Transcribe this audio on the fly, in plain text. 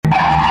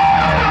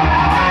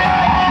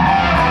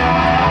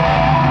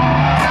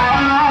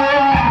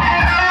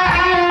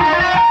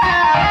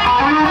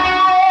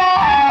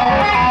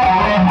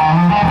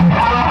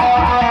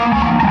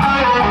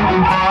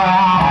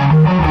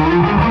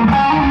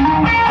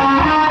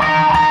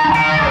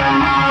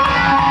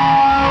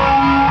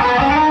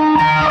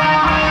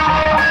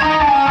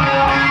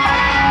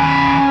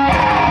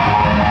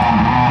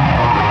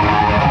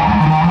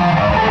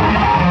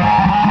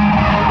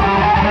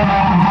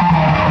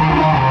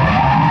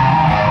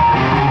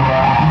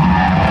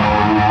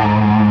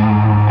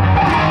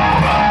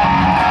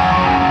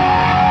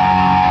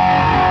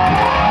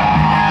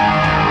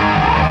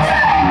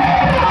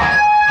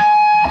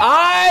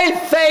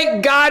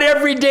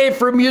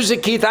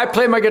music, Keith. I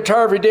play my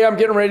guitar every day. I'm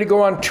getting ready to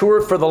go on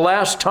tour for the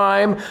last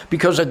time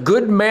because a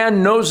good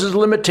man knows his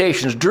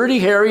limitations. Dirty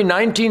Harry,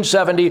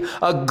 1970.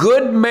 A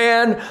good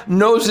man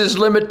knows his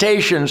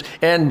limitations,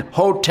 and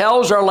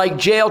hotels are like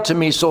jail to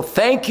me. So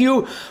thank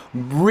you,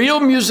 real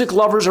music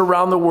lovers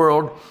around the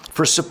world,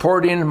 for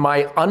supporting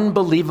my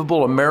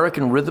unbelievable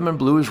American rhythm and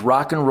blues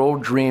rock and roll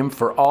dream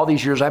for all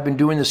these years. I've been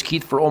doing this,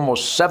 Keith, for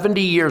almost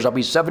 70 years. I'll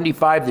be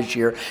 75 this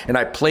year, and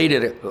I played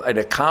at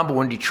a combo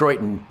in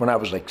Detroit when I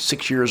was like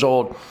 6 years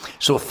old.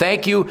 So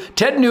thank you.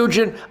 Ted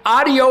Nugent,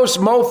 Adios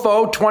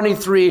Mofo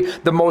 23,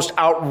 the most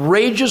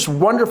outrageous,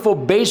 wonderful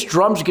bass,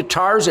 drums,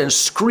 guitars, and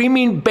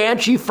screaming,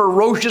 banshee,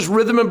 ferocious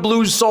rhythm and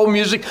blues soul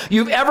music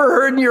you've ever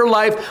heard in your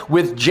life,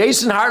 with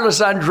Jason Hartless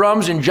on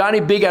drums and Johnny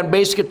Big on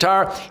bass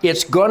guitar.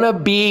 It's gonna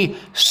be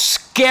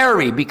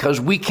scary because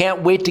we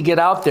can't wait to get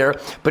out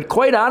there. But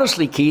quite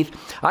honestly, Keith,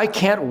 I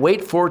can't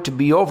wait for it to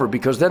be over,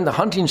 because then the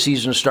hunting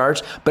season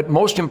starts. But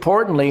most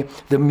importantly,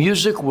 the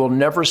music will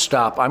never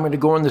stop. I'm going to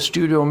go in the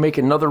studio and make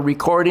another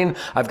recording.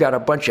 I've got a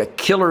bunch of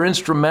killer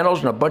instrumentals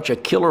and a bunch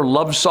of killer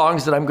love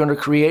songs that I'm going to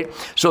create.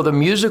 So the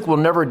music will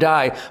never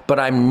die, but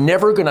I'm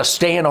never going to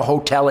stay in a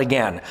hotel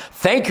again.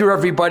 Thank you,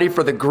 everybody,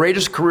 for the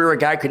greatest career a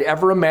guy could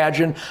ever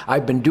imagine.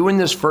 I've been doing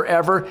this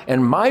forever,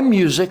 and my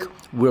music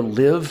will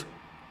live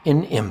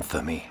in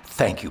infamy.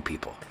 Thank you,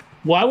 people.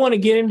 Well, I want to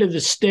get into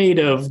the state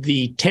of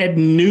the Ted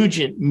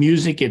Nugent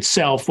music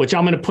itself, which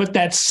I'm going to put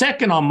that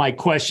second on my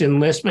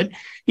question list. But,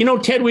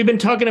 Ted, we've been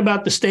talking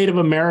about the state of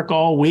America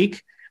all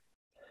week.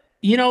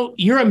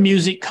 You're a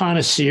music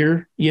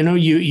connoisseur.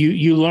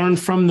 You learn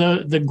from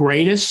the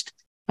greatest.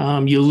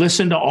 You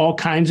listen to all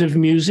kinds of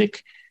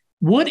music.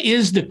 What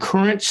is the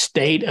current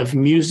state of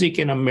music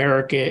in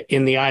America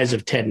in the eyes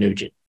of Ted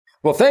Nugent?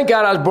 Well, thank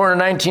God I was born in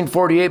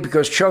 1948,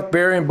 because Chuck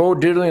Berry and Bo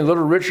Diddley and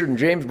Little Richard and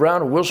James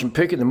Brown and Wilson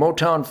Pickett and the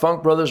Motown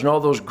Funk Brothers and all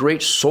those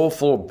great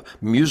soulful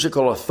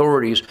musical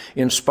authorities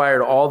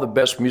inspired all the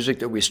best music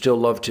that we still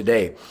love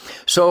today.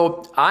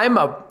 So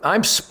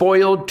I'm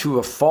spoiled to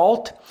a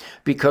fault,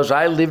 because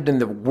I lived in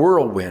the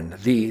whirlwind,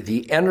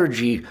 the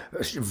energy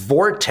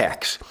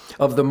vortex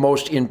of the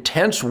most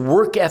intense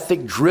work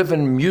ethic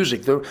driven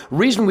music. The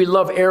reason we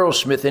love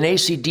Aerosmith and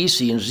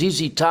AC/DC and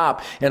ZZ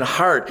Top and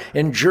Heart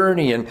and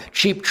Journey and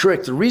Cheap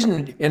Trick, the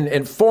reason,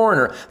 and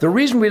Foreigner, the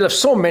reason we love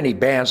so many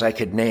bands I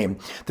could name.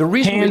 The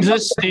reason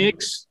Kansas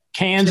Sticks,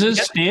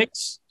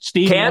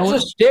 Steve Kansas Miller.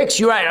 Sticks,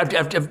 you're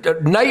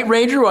right. Night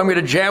Ranger, who I'm going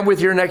to jam with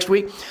here next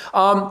week.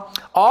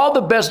 All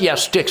the best,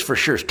 Sticks for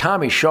sure.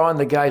 Tommy Shaw and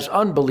the guys,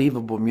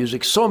 unbelievable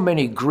music. So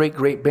many great,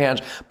 great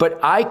bands. But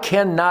I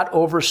cannot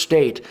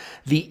overstate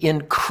the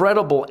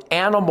incredible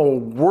animal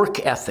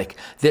work ethic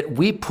that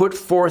we put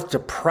forth to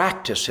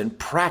practice and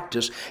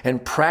practice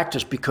and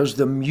practice, because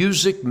the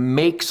music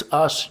makes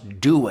us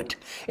do it.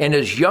 And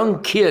as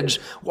young kids,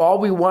 all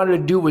we wanted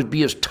to do was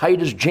be as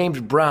tight as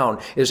James Brown,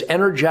 as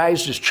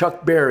energized as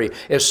Chuck Berry,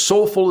 as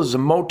soulful as the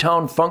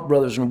Motown Funk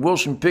Brothers and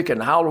Wilson Pickett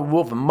and Howlin'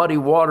 Wolf and Muddy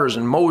Waters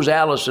and Mose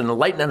Allison and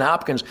Lightning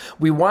Hopkins.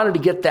 We wanted to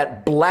get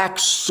that black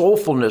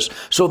soulfulness.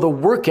 So the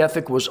work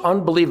ethic was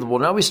unbelievable.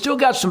 Now, we still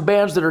got some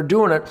bands that are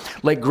doing it,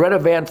 like Greta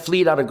Van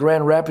Fleet out of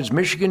Grand Rapids,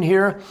 Michigan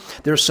here.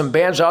 There's some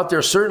bands out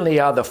there, certainly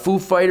the Foo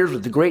Fighters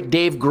with the great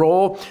Dave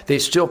Grohl. They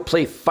still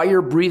play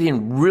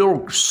fire-breathing,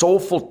 real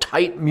soulful,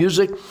 tight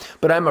music.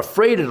 But I'm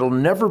afraid it'll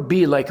never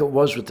be like it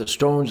was with the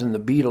Stones and the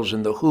Beatles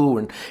and the Who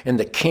and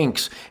the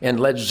Kinks and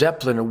Led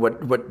Zeppelin, and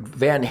what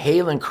Van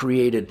Halen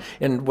created,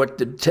 and what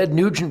the Ted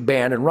Nugent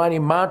Band and Ronnie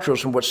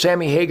Montrose, and what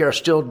Sammy Hagar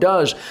still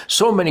does.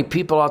 So many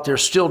people out there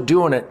still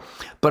doing it.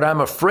 But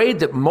I'm afraid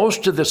that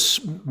most of the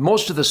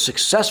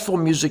successful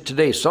music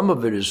today, some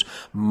of it is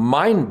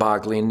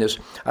mind-boggling.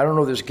 I don't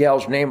know this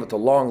gal's name with the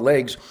long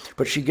legs,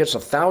 but she gets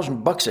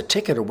 $1,000 a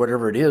ticket or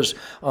whatever it is.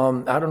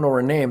 I don't know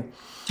her name.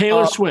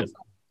 Taylor Swift.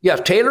 Yeah,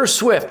 Taylor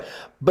Swift.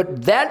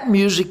 But that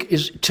music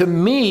is, to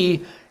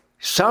me,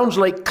 sounds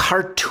like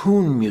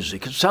cartoon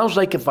music. It sounds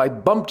like if I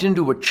bumped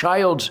into a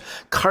child's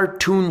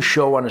cartoon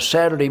show on a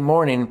Saturday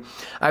morning,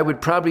 I would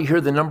probably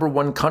hear the number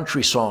one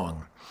country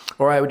song,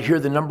 or I would hear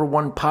the number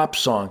one pop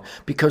song,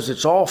 because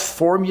it's all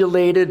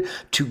formulated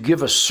to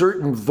give a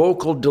certain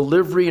vocal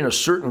delivery and a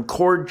certain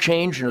chord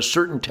change and a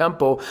certain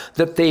tempo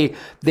that they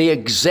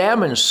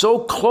examine so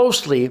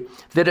closely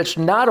that it's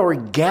not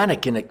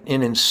organic and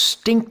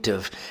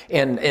instinctive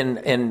and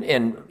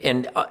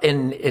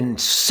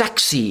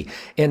sexy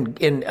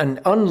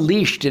and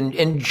unleashed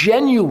and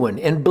genuine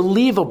and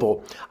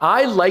believable.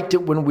 I liked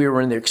it when we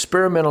were in the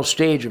experimental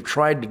stage of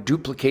trying to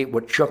duplicate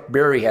what Chuck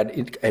Berry had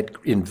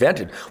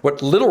invented,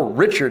 what Little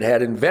Richard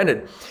had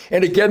invented.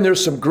 And again,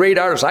 there's some great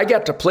artists. I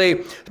got to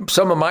play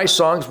some of my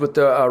songs with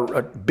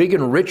the Big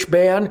and Rich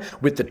Band,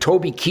 with the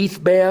Toby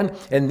Keith Band,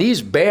 and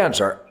these bands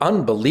are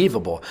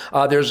unbelievable.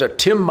 There's a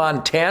Tim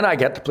Montana. I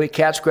got to play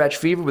Cat Scratch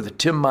Fever with the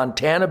Tim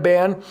Montana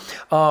Band.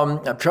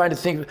 I'm trying to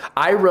think.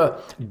 Ira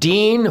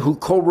Dean, who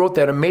co-wrote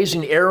that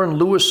amazing Aaron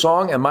Lewis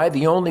song, Am I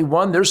the Only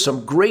One? There's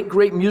some great,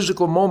 great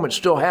musical moments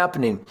still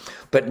happening,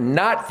 but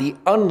not the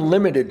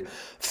unlimited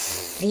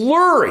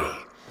flurry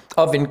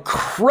of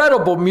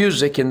incredible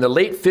music in the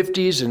late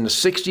 50s and the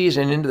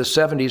 60s and into the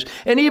 70s,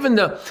 and even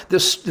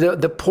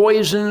the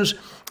Poisons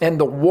and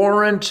the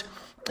Warrant,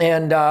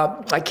 and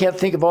I can't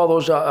think of all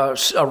those,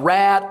 a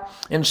Rat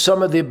and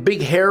some of the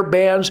big hair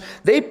bands.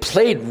 They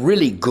played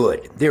really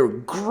good. They're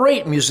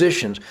great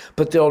musicians,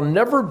 but there'll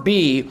never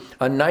be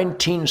a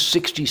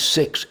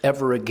 1966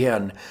 ever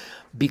again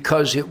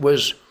because it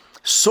was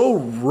so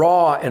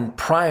raw and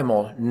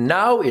primal.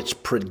 Now it's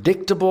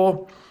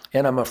predictable,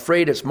 and I'm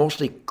afraid it's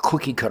mostly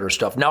cookie cutter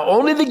stuff. Now,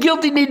 only the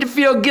guilty need to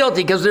feel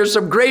guilty because there's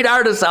some great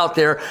artists out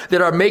there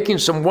that are making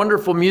some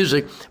wonderful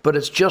music, but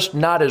it's just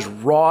not as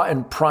raw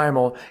and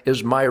primal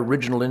as my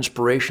original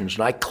inspirations,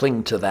 and I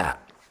cling to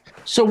that.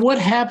 So what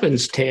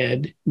happens,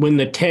 Ted, when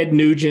the Ted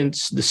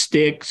Nugents, the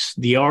Styx,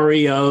 the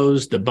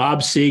REOs, the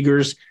Bob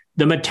Segers,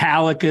 the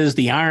Metallicas,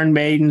 the Iron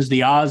Maidens, the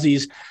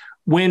Ozzies,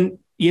 when,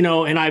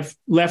 and I've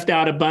left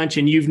out a bunch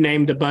and you've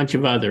named a bunch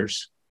of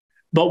others.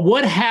 But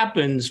what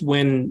happens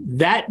when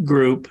that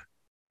group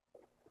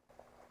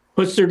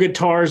puts their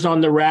guitars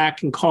on the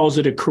rack and calls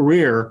it a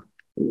career?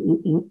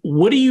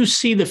 What do you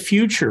see the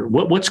future?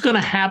 What's going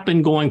to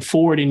happen going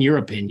forward, in your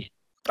opinion?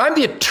 I'm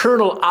the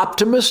eternal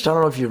optimist. I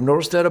don't know if you've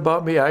noticed that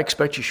about me. I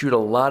expect to shoot a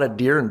lot of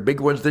deer and big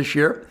ones this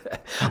year.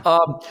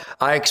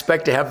 I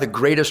expect to have the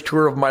greatest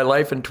tour of my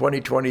life in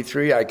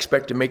 2023. I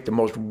expect to make the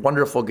most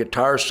wonderful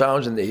guitar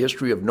sounds in the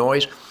history of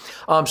noise.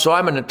 So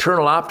I'm an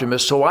eternal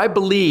optimist. So I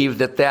believe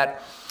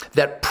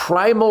that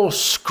primal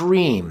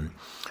scream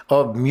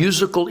of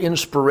musical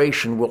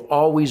inspiration will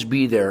always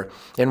be there.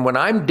 And when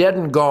I'm dead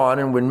and gone,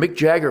 and when Mick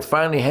Jagger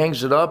finally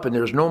hangs it up and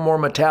there's no more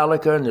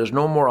Metallica and there's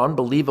no more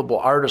unbelievable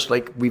artists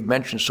like we've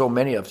mentioned so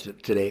many of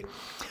today,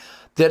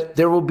 that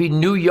there will be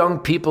new young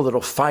people that'll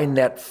find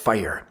that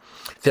fire,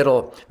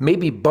 that'll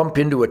maybe bump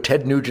into a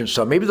Ted Nugent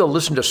song. Maybe they'll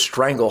listen to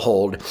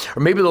Stranglehold, or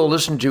maybe they'll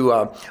listen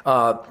to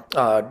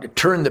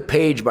Turn the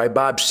Page by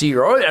Bob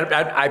Seger.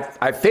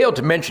 I failed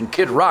to mention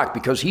Kid Rock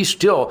because he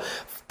still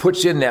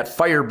puts in that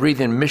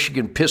fire-breathing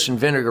Michigan piss and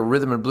vinegar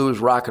rhythm and blues,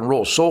 rock and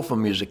roll, soulful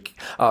music.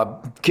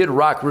 Kid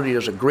Rock really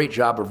does a great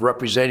job of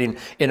representing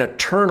an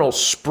eternal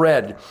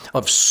spread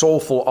of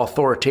soulful,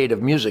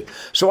 authoritative music.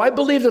 So I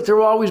believe that there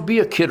will always be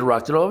a Kid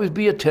Rock, there will always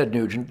be a Ted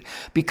Nugent,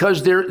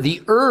 because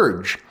the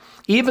urge,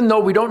 even though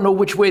we don't know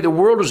which way the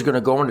world is going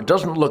to go and it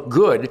doesn't look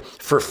good,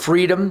 for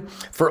freedom,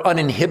 for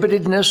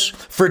uninhibitedness,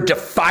 for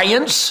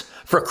defiance,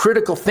 for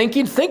critical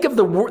thinking. Think of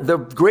the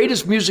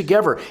greatest music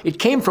ever. It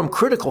came from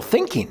critical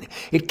thinking.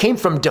 It came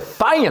from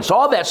defiance.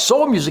 All that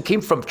soul music came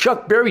from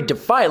Chuck Berry,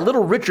 defiant,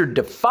 Little Richard,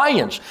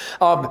 defiance,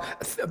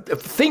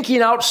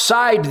 thinking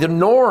outside the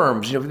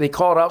norms. They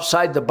call it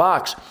outside the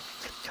box.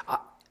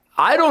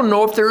 I don't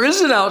know if there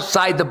is an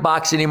outside the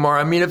box anymore.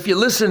 I mean, if you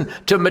listen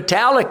to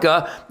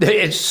Metallica,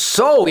 it's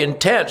so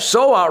intense,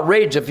 so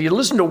outrageous. If you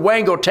listen to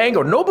Wango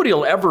Tango, nobody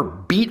will ever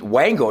beat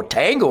Wango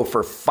Tango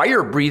for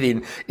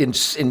fire-breathing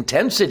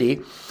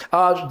intensity.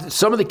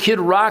 Some of the Kid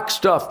Rock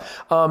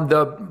stuff,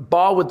 the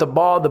ball with the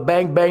ball, the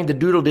bang bang, the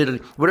doodle diddle,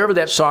 whatever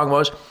that song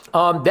was,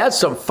 that's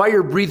some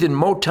fire-breathing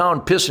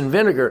Motown piss and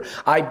vinegar.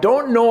 I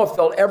don't know if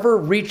they'll ever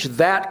reach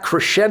that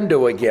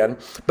crescendo again,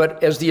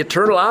 but as the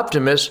eternal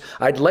optimist,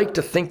 I'd like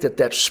to think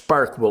that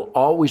spark will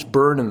always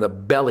burn in the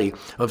belly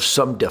of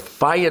some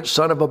defiant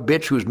son of a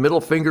bitch whose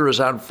middle finger is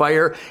on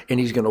fire, and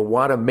he's going to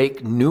want to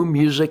make new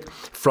music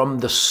from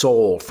the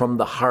soul, from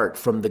the heart,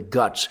 from the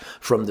guts,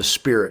 from the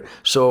spirit.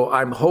 So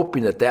I'm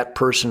hoping that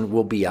person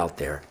will be out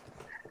there.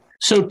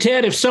 So,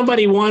 Ted, if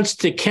somebody wants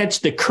to catch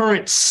the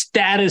current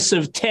status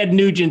of Ted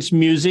Nugent's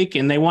music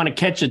and they want to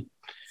catch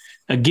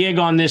a gig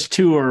on this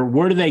tour,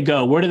 where do they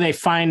go? Where do they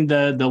find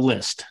the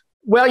list?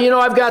 Well,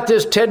 I've got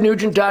this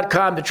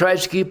tednugent.com that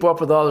tries to keep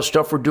up with all the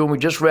stuff we're doing. We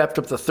just wrapped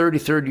up the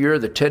 33rd year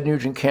of the Ted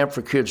Nugent Camp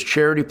for Kids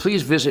charity.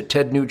 Please visit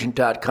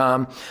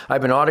tednugent.com.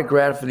 I've been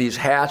autographed for these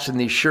hats and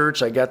these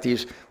shirts. I got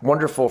these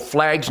wonderful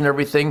flags and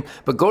everything.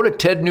 But go to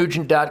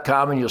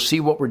tednugent.com and you'll see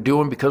what we're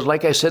doing, because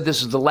like I said,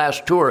 this is the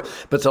last tour,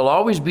 but there'll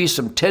always be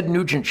some Ted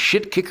Nugent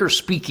shit kicker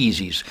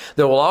speakeasies.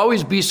 There will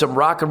always be some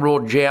rock and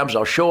roll jams.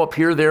 I'll show up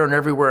here, there, and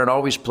everywhere and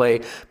always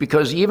play,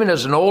 because even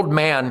as an old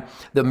man,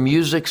 the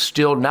music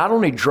still not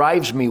only drives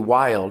me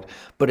wild,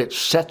 but it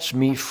sets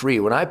me free.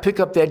 When I pick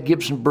up that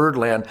Gibson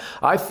Birdland,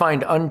 I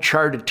find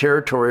uncharted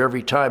territory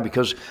every time,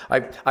 because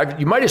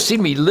you might have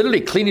seen me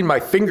literally cleaning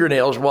my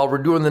fingernails while we're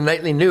doing the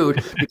Nightly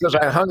Nude, because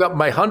I hung up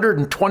my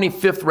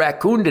 125th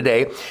raccoon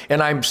today,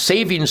 and I'm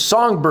saving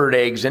songbird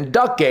eggs and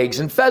duck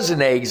eggs and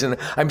pheasant eggs, and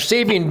I'm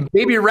saving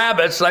baby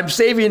rabbits, and I'm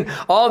saving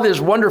all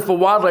this wonderful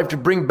wildlife to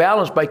bring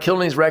balance by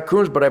killing these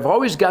raccoons, but I've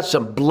always got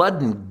some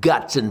blood and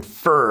guts and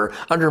fur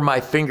under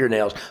my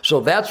fingernails. So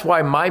that's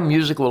why my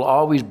music will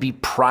always be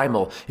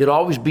primal. It'll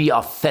always be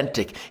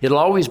authentic. It'll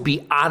always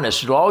be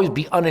honest. It'll always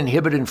be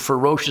uninhibited and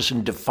ferocious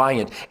and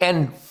defiant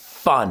and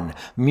fun.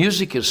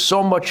 Music is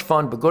so much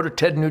fun, but go to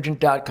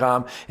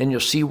tednugent.com and you'll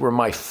see where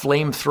my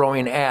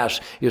flame-throwing ass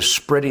is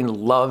spreading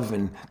love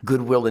and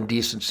goodwill and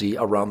decency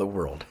around the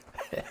world.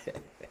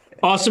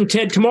 Awesome,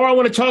 Ted. Tomorrow I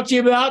want to talk to you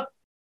about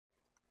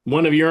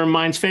one of your and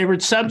mine's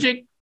favorite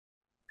subject,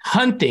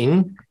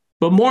 hunting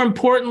but more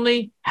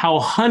importantly, how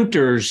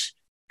hunters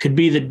could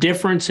be the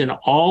difference in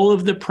all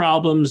of the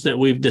problems that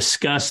we've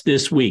discussed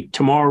this week.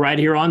 Tomorrow, right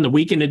here on the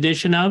weekend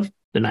edition of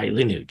the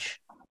Nightly Nuge.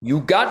 You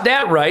got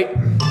that right.